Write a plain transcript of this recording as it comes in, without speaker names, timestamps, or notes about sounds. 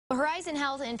Horizon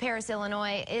Health in Paris,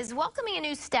 Illinois is welcoming a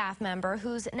new staff member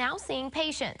who's now seeing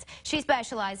patients. She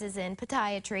specializes in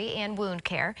podiatry and wound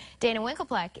care. Dana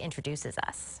Winklepleck introduces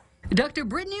us. Dr.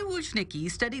 Brittany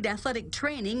Wojnicki studied athletic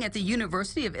training at the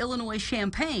University of Illinois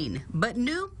Champaign, but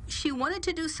knew she wanted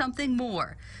to do something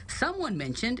more. Someone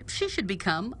mentioned she should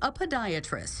become a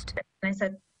podiatrist. I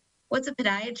said, "What's a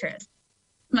podiatrist?"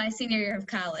 My senior year of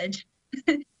college.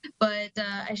 But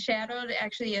I shadowed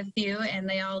actually a few, and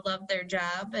they all loved their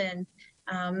job. And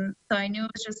so I knew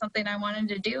it was just something I wanted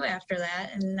to do after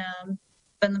that, and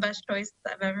been the best choice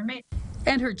I've ever made.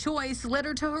 And her choice led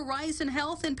her to Horizon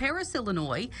Health in Paris,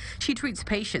 Illinois. She treats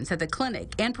patients at the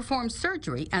clinic and performs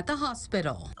surgery at the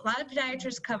hospital. A lot of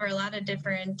podiatrists cover a lot of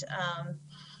different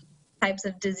types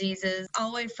of diseases, all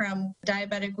the way from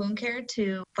diabetic wound care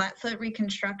to flat foot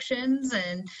reconstructions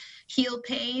and heel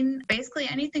pain. Basically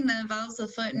anything that involves the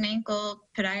foot and ankle,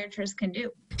 podiatrists can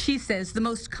do. She says the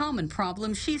most common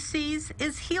problem she sees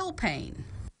is heel pain.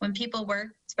 When people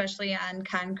work, especially on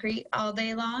concrete all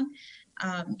day long,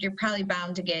 you're probably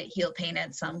bound to get heel pain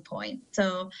at some point.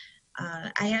 So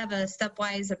I have a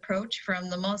stepwise approach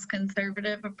from the most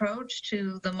conservative approach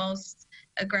to the most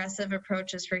aggressive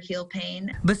approaches for heel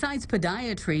pain. Besides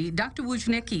podiatry, Dr.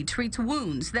 Wojnicki treats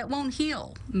wounds that won't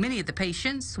heal. Many of the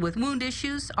patients with wound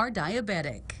issues are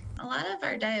diabetic. A lot of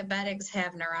our diabetics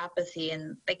have neuropathy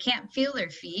and they can't feel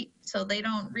their feet, so they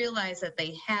don't realize that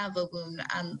they have a wound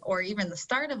on, or even the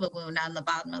start of a wound on the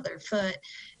bottom of their foot,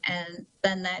 and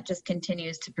then that just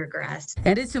continues to progress.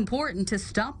 And it's important to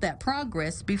stop that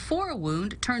progress before a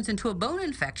wound turns into a bone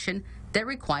infection that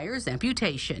requires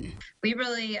amputation. We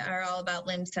really are all about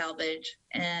limb salvage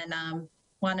and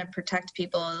want to protect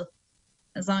people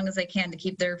as long as they can to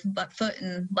keep their foot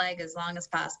and leg as long as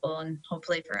possible and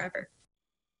hopefully forever.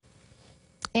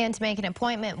 And to make an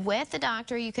appointment with the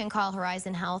doctor, you can call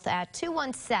Horizon Health at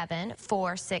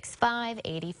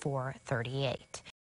 217-465-8438.